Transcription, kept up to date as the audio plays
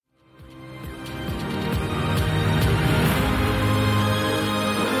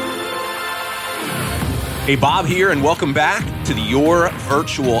Hey, Bob here, and welcome back to the Your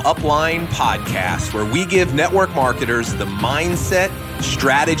Virtual Upline podcast, where we give network marketers the mindset,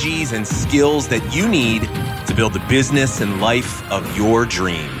 strategies, and skills that you need to build the business and life of your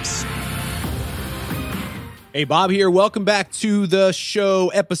dreams. Hey, Bob here. Welcome back to the show,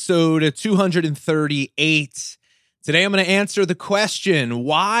 episode 238. Today, I'm going to answer the question,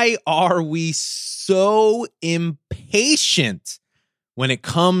 why are we so impatient when it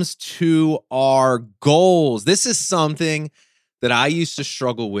comes to our goals? This is something that I used to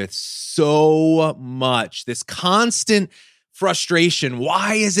struggle with so much. This constant frustration.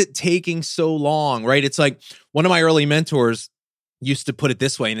 Why is it taking so long, right? It's like one of my early mentors used to put it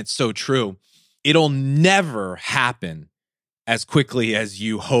this way, and it's so true. It'll never happen as quickly as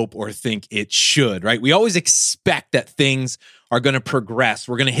you hope or think it should, right? We always expect that things are going to progress.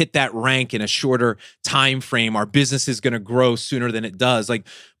 We're going to hit that rank in a shorter time frame. Our business is going to grow sooner than it does.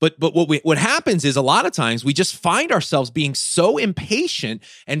 But what happens is a lot of times we just find ourselves being so impatient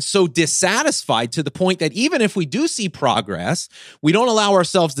and so dissatisfied to the point that even if we do see progress, we don't allow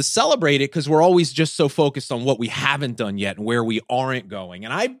ourselves to celebrate it because we're always just so focused on what we haven't done yet and where we aren't going.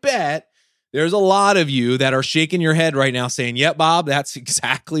 And I bet there's a lot of you that are shaking your head right now saying, yep, Bob, that's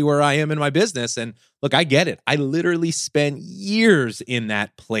exactly where I am in my business. And look, I get it. I literally spent years in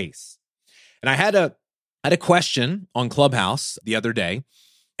that place. And I had a question on Clubhouse the other day,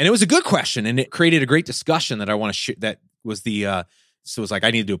 and it was a good question, and it created a great discussion that I want to share. That was so it was like,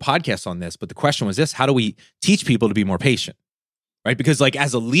 I need to do a podcast on this. But the question was this: how do we teach people to be more patient? Right? Because like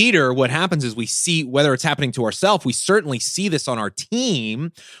as a leader, what happens is we see, whether it's happening to ourselves, we certainly see this on our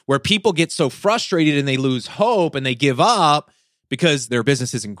team where people get so frustrated and they lose hope and they give up because their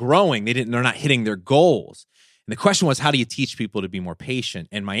business isn't growing. They're not hitting their goals. And the question was, how do you teach people to be more patient?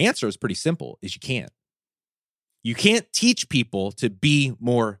 And my answer is pretty simple, is you can't. You can't teach people to be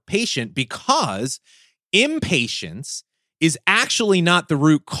more patient because impatience is actually not the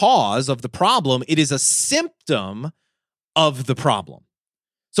root cause of the problem. It is a symptom of the problem.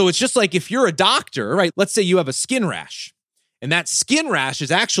 So it's just like if you're a doctor, right? Let's say you have a skin rash, and that skin rash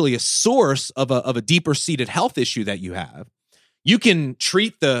is actually a source of a deeper seated health issue that you have. You can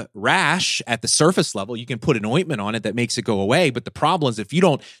treat the rash at the surface level. You can put an ointment on it that makes it go away. But the problem is if you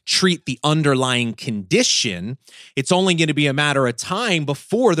don't treat the underlying condition, it's only going to be a matter of time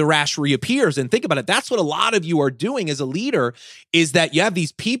before the rash reappears. And think about it. That's what a lot of you are doing as a leader, is that you have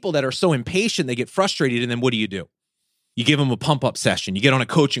these people that are so impatient, they get frustrated. And then what do? You give them a pump-up session. You get on a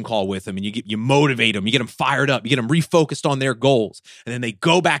coaching call with them, and you motivate them. You get them fired up. You get them refocused on their goals. And then they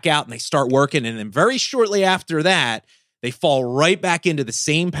go back out and they start working. And then very shortly after that, they fall right back into the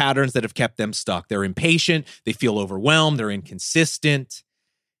same patterns that have kept them stuck. They're impatient. They feel overwhelmed. They're inconsistent.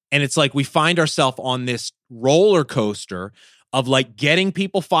 And it's like we find ourselves on this roller coaster of like getting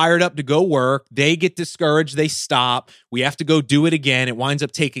people fired up to go work. They get discouraged. They stop. We have to go do it again. It winds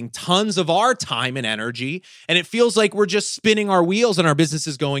up taking tons of our time and energy. And it feels like we're just spinning our wheels and our business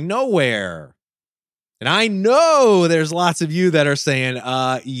is going nowhere. And I know there's lots of you that are saying,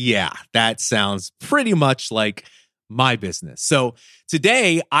 yeah, that sounds pretty much like my business. So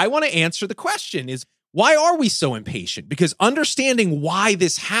today I want to answer the question is, why are we so impatient? Because understanding why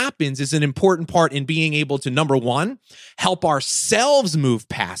this happens is an important part in being able to, number one, help ourselves move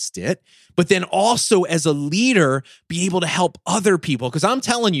past it, but then also as a leader, be able to help other people. Because I'm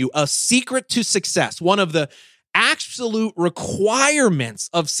telling you, a secret to success, one of the absolute requirements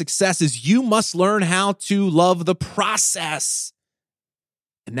of success is you must learn how to love the process.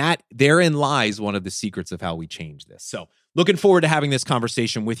 And that therein lies one of the secrets of how we change this. So looking forward to having this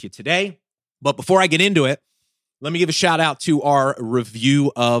conversation with you today. But before I get into it, let me give a shout out to our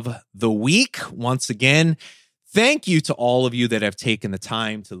review of the week. Once again, thank you to all of you that have taken the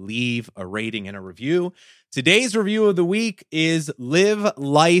time to leave a rating and a review. Today's review of the week is Live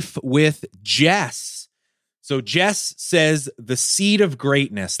Life with Jess. So Jess says, The Seed of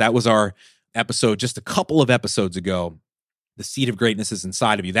Greatness. That was our episode just a couple of episodes ago. The Seed of Greatness is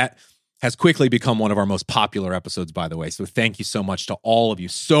inside of you. That has quickly become one of our most popular episodes, by the way. So thank you so much to all of you.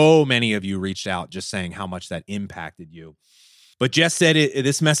 So many of you reached out just saying how much that impacted you. But Jess said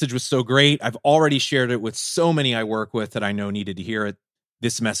this message was so great. I've already shared it with so many I work with that I know needed to hear it.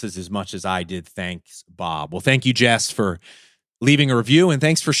 This message as much as I did. Thanks, Bob. Well, thank you, Jess, for leaving a review, and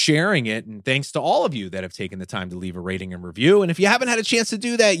thanks for sharing it. And thanks to all of you that have taken the time to leave a rating and review. And if you haven't had a chance to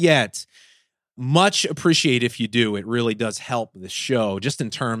do that yet, much appreciate if you do. It really does help the show just in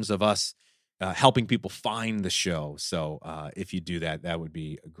terms of us helping people find the show. So if you do that, that would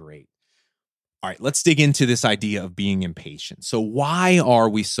be great. All right, let's dig into this idea of being impatient. So why are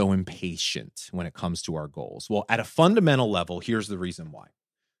we so impatient when it comes to our goals? Well, at a fundamental level, here's the reason why.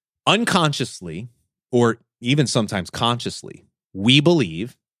 Unconsciously, or even sometimes consciously, we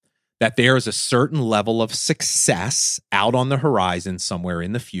believe that there is a certain level of success out on the horizon somewhere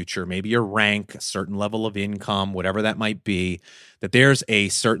in the future, maybe a rank, a certain level of income, whatever that might be, that there's a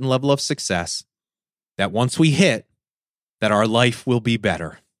certain level of success that once we hit, that our life will be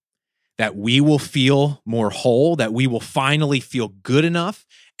better, that we will feel more whole, that we will finally feel good enough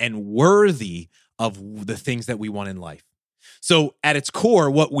and worthy of the things that we want in life. So at its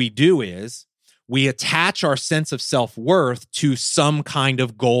core, what we do is we attach our sense of self-worth to some kind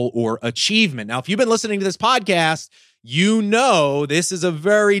of goal or achievement. Now, if you've been listening to this podcast, you know this is a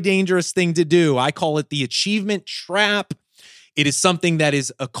very dangerous thing to do. I call it the achievement trap. It is something that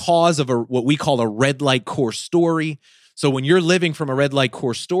is a cause of what we call a red light core story. So when you're living from a red light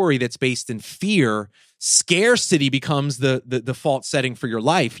core story that's based in fear, scarcity becomes the default setting for your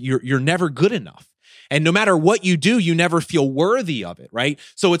life. You're never good enough. And no matter what you do, you never feel worthy of it, right?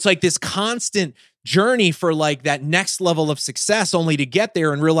 So it's like this constant journey for like that next level of success, only to get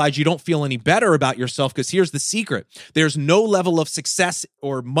there and realize you don't feel any better about yourself. Because here's the secret. There's no level of success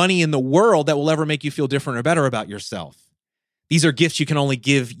or money in the world that will ever make you feel different or better about yourself. These are gifts you can only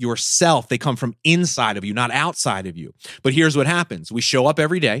give yourself. They come from inside of you, not outside of you. But here's what happens. We show up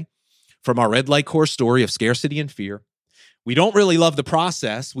every day from our red light core story of scarcity and fear. We don't really love the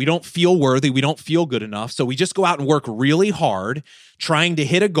process. We don't feel worthy. We don't feel good enough. So we just go out and work really hard trying to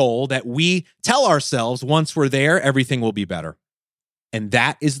hit a goal that we tell ourselves once we're there, everything will be better. And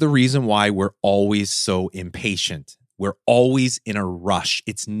that is the reason why we're always so impatient. We're always in a rush.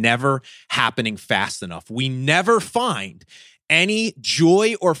 It's never happening fast enough. We never find any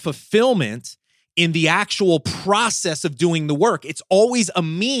joy or fulfillment in the actual process of doing the work. It's always a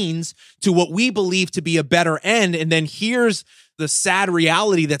means to what we believe to be a better end. And then here's the sad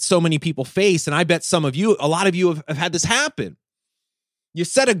reality that so many people face. And I bet a lot of you have had this happen. You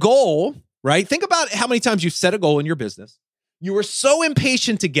set a goal, right? Think about how many times you've set a goal in your business. You were so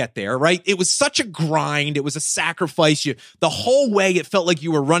impatient to get there, right? It was such a grind. It was a sacrifice. The whole way it felt like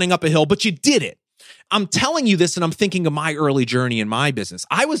you were running up a hill, but you did it. I'm telling you this, and I'm thinking of my early journey in my business.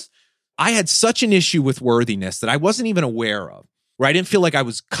 I had such an issue with worthiness that I wasn't even aware of, right? I didn't feel like I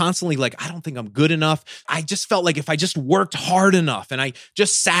was constantly like, I don't think I'm good enough. I just felt like if I just worked hard enough and I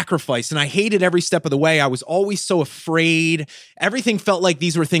just sacrificed, and I hated every step of the way. I was always so afraid. Everything felt like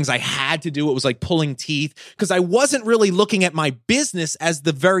these were things I had to do. It was like pulling teeth because I wasn't really looking at my business as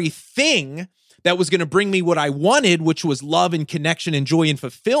the very thing that was going to bring me what I wanted, which was love and connection and joy and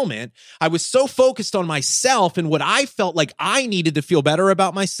fulfillment. I was so focused on myself and what I felt like I needed to feel better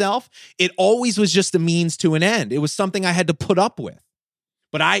about myself. It always was just a means to an end. It was something I had to put up with.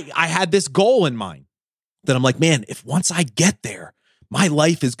 But I had this goal in mind that I'm like, man, if once I get there, my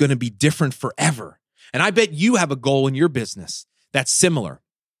life is going to be different forever. And I bet you have a goal in your business that's similar.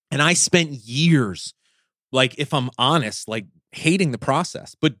 And I spent years, like, if I'm honest, like hating the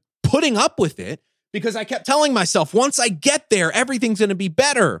process, but putting up with it because I kept telling myself, once I get there, everything's going to be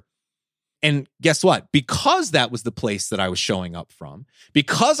better. And guess what? Because that was the place that I was showing up from,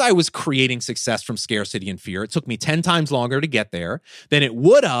 because I was creating success from scarcity and fear, it took me 10 times longer to get there than it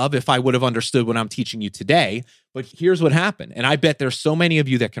would have if I would have understood what I'm teaching you today. But here's what happened. And I bet there's so many of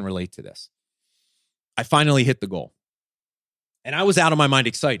you that can relate to this. I finally hit the goal. And I was out of my mind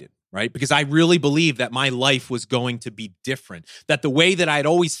excited, right? Because I really believed that my life was going to be different, that the way that I'd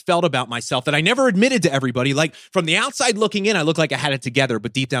always felt about myself, that I never admitted to everybody, like from the outside looking in, I looked like I had it together,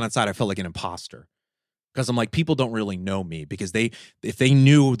 but deep down inside, I felt like an imposter. Because I'm like, people don't really know me, because if they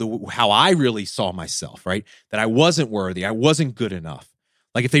knew how I really saw myself, right? That I wasn't worthy, I wasn't good enough.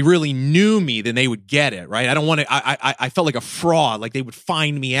 Like if they really knew me, then they would get it, right? I felt like a fraud, like they would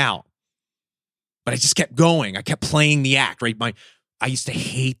find me out. But I just kept going. I kept playing the act, right? I used to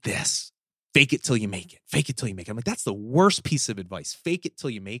hate this. Fake it till you make it. Fake it till you make it. I'm like, that's the worst piece of advice. Fake it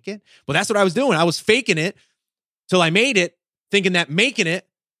till you make it. Well, that's what I was doing. I was faking it till I made it, thinking that making it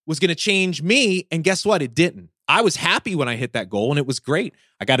was going to change me. And guess what? It didn't. I was happy when I hit that goal and it was great.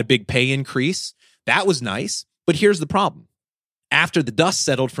 I got a big pay increase. That was nice. But here's the problem. After the dust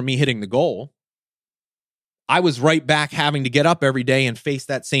settled from me hitting the goal, I was right back having to get up every day and face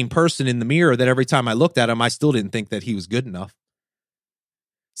that same person in the mirror that every time I looked at him, I still didn't think that he was good enough.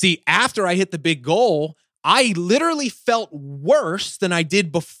 See, after I hit the big goal, I literally felt worse than I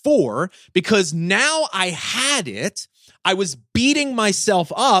did before because now I had it. I was beating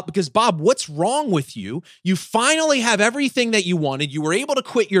myself up because, Bob, what's wrong with you? You finally have everything that you wanted. You were able to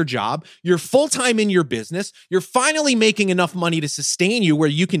quit your job. You're full-time in your business. You're finally making enough money to sustain you where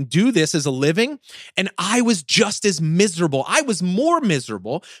you can do this as a living. And I was just as miserable. I was more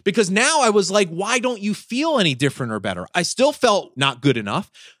miserable because now I was like, why don't you feel any different or better? I still felt not good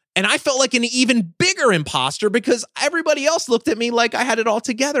enough. And I felt like an even bigger imposter because everybody else looked at me like I had it all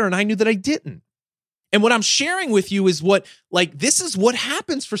together and I knew that I didn't. And what I'm sharing with you is this is what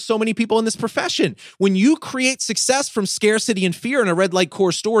happens for so many people in this profession. When you create success from scarcity and fear in a red light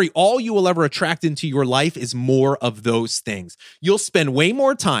core story, all you will ever attract into your life is more of those things. You'll spend way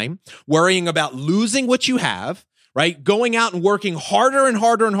more time worrying about losing what you have, right? Going out and working harder and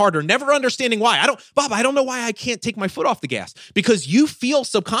harder and harder, never understanding why. I don't know why I can't take my foot off the gas, because you feel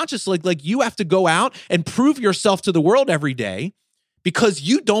subconsciously like you have to go out and prove yourself to the world every day because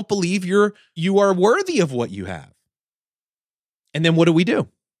you don't believe you are worthy of what you have. And then what do?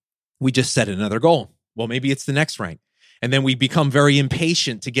 We just set another goal. Well, maybe it's the next rank. And then we become very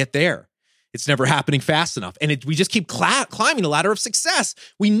impatient to get there. It's never happening fast enough. And we just keep climbing the ladder of success.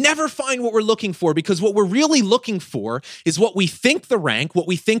 We never find what we're looking for, because what we're really looking for is what we think the rank, what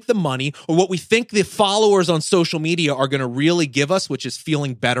we think the money, or what we think the followers on social media are going to really give us, which is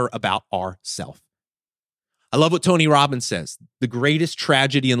feeling better about ourselves. I love what Tony Robbins says. The greatest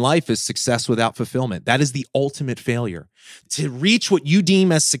tragedy in life is success without fulfillment. That is the ultimate failure. To reach what you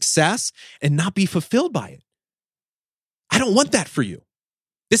deem as success and not be fulfilled by it. I don't want that for you.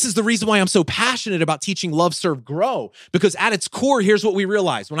 This is the reason why I'm so passionate about teaching Love, Serve, Grow, because at its core, here's what we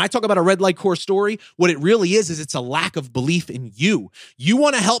realize. When I talk about a red light core story, what it really is it's a lack of belief in you. You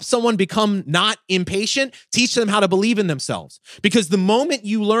want to help someone become not impatient, teach them how to believe in themselves. Because the moment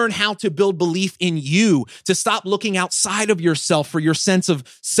you learn how to build belief in you, to stop looking outside of yourself for your sense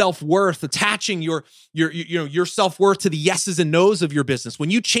of self-worth, attaching your self-worth to the yeses and nos of your business.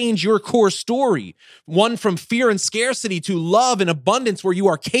 When you change your core story, one from fear and scarcity to love and abundance where you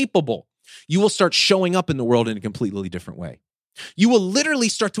are capable, you will start showing up in the world in a completely different way. You will literally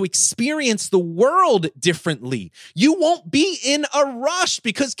start to experience the world differently. You won't be in a rush,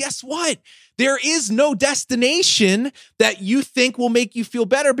 because guess what? There is no destination that you think will make you feel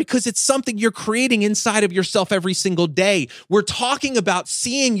better, because it's something you're creating inside of yourself every single day. We're talking about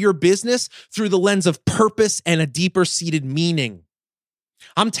seeing your business through the lens of purpose and a deeper seated meaning.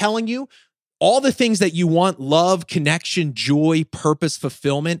 I'm telling you, all the things that you want, love, connection, joy, purpose,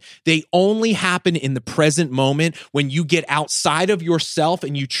 fulfillment, they only happen in the present moment when you get outside of yourself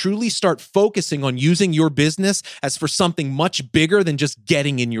and you truly start focusing on using your business as for something much bigger than just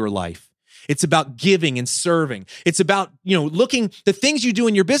getting in your life. It's about giving and serving. It's about, the things you do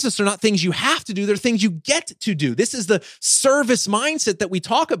in your business are not things you have to do. They're things you get to do. This is the service mindset that we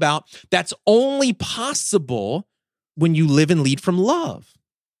talk about that's only possible when you live and lead from love.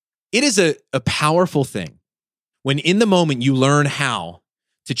 It is a powerful thing when in the moment you learn how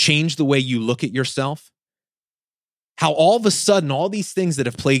to change the way you look at yourself, how all of a sudden all these things that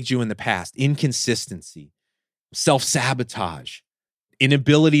have plagued you in the past, inconsistency, self-sabotage,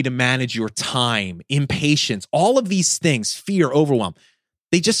 inability to manage your time, impatience, all of these things, fear, overwhelm,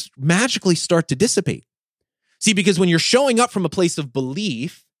 they just magically start to dissipate. See, because when you're showing up from a place of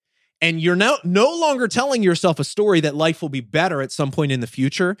belief, and you're no longer telling yourself a story that life will be better at some point in the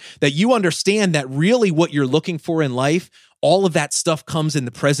future, that you understand that really what you're looking for in life, all of that stuff comes in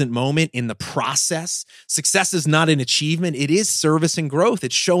the present moment, in the process. Success is not an achievement. It is service and growth.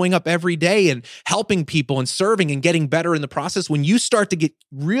 It's showing up every day and helping people and serving and getting better in the process. When you start to get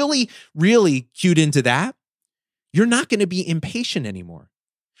really, really cued into that, you're not going to be impatient anymore,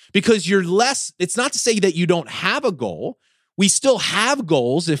 because you're less. It's not to say that you don't have a goal. We still have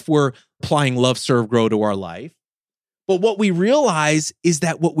goals if we're applying Love, Serve, Grow to our life. But what we realize is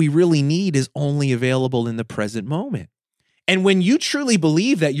that what we really need is only available in the present moment. And when you truly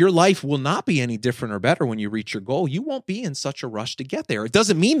believe that your life will not be any different or better when you reach your goal, you won't be in such a rush to get there. It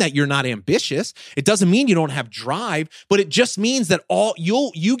doesn't mean that you're not ambitious. It doesn't mean you don't have drive, but it just means that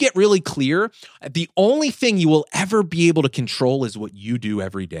you get really clear. The only thing you will ever be able to control is what you do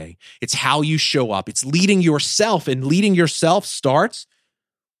every day. It's how you show up. It's leading yourself, and leading yourself starts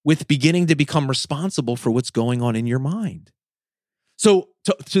with beginning to become responsible for what's going on in your mind. So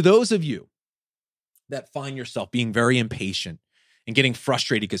to those of you that find yourself being very impatient and getting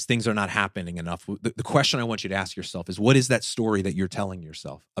frustrated because things are not happening enough, the question I want you to ask yourself is, what is that story that you're telling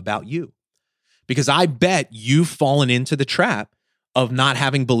yourself about you? Because I bet you've fallen into the trap of not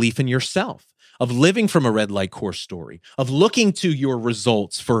having belief in yourself, of living from a red light core story, of looking to your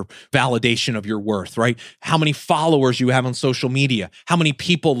results for validation of your worth, right? How many followers you have on social media, how many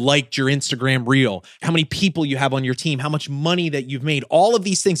people liked your Instagram reel, how many people you have on your team, how much money that you've made, all of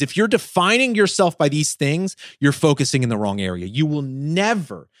these things. If you're defining yourself by these things, you're focusing in the wrong area. You will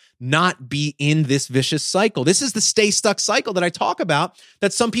never not be in this vicious cycle. This is the stay stuck cycle that I talk about,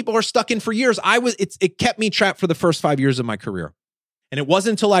 that some people are stuck in for years. It kept me trapped for the first 5 years of my career. And it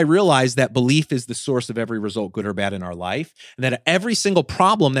wasn't until I realized that belief is the source of every result, good or bad, in our life, and that every single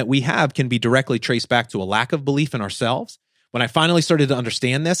problem that we have can be directly traced back to a lack of belief in ourselves. When I finally started to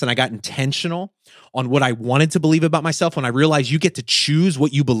understand this and I got intentional on what I wanted to believe about myself, when I realized you get to choose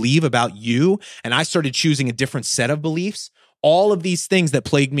what you believe about you, and I started choosing a different set of beliefs, all of these things that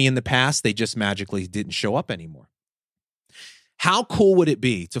plagued me in the past, they just magically didn't show up anymore. How cool would it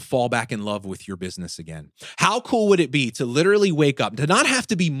be to fall back in love with your business again? How cool would it be to literally wake up, to not have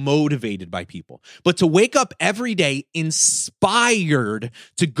to be motivated by people, but to wake up every day inspired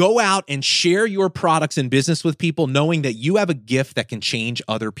to go out and share your products and business with people, knowing that you have a gift that can change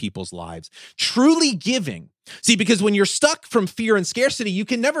other people's lives? Truly giving. See, because when you're stuck from fear and scarcity, you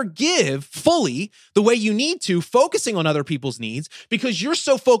can never give fully the way you need to, focusing on other people's needs, because you're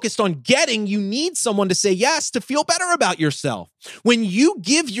so focused on getting, you need someone to say yes to feel better about yourself. When you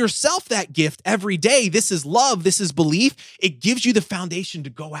give yourself that gift every day, this is love, this is belief, it gives you the foundation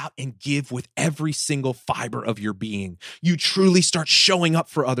to go out and give with every single fiber of your being. You truly start showing up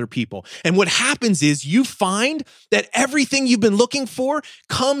for other people. And what happens is you find that everything you've been looking for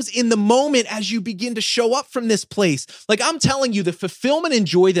comes in the moment as you begin to show up from this place. Like, I'm telling you, the fulfillment and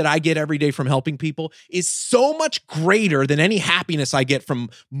joy that I get every day from helping people is so much greater than any happiness I get from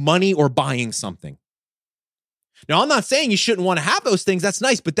money or buying something. Now, I'm not saying you shouldn't want to have those things. That's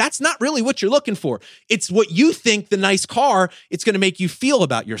nice, but that's not really what you're looking for. It's what you think the nice car, it's going to make you feel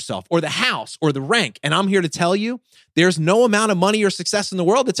about yourself, or the house, or the rank. And I'm here to tell you, there's no amount of money or success in the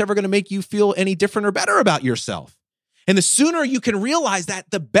world that's ever going to make you feel any different or better about yourself. And the sooner you can realize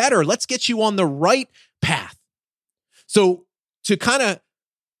that, the better. Let's get you on the right path. So to kind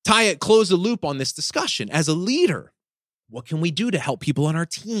of close the loop on this discussion, as a leader, what can we do to help people on our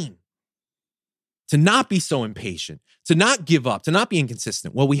team to not be so impatient, to not give up, to not be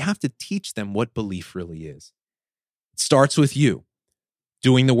inconsistent? Well, we have to teach them what belief really is. It starts with you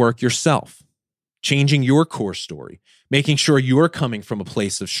doing the work yourself, changing your core story, making sure you're coming from a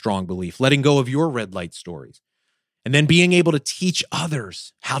place of strong belief, letting go of your red light stories, and then being able to teach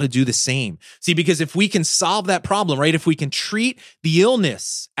others how to do the same. See, because if we can solve that problem, right? If we can treat the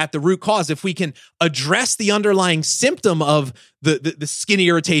illness at the root cause, if we can address the underlying symptom of the skin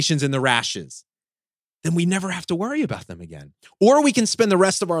irritations and the rashes, then we never have to worry about them again. Or we can spend the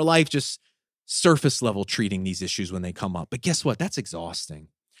rest of our life just surface level treating these issues when they come up. But guess what? That's exhausting.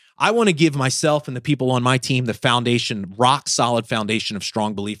 I want to give myself and the people on my team the foundation, rock solid foundation of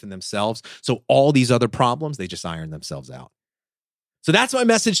strong belief in themselves. So all these other problems, they just iron themselves out. So that's my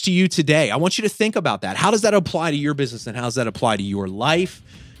message to you today. I want you to think about that. How does that apply to your business, and how does that apply to your life?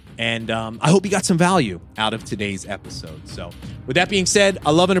 And I hope you got some value out of today's episode. So with that being said,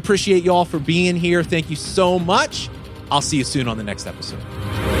 I love and appreciate you all for being here. Thank you so much. I'll see you soon on the next episode.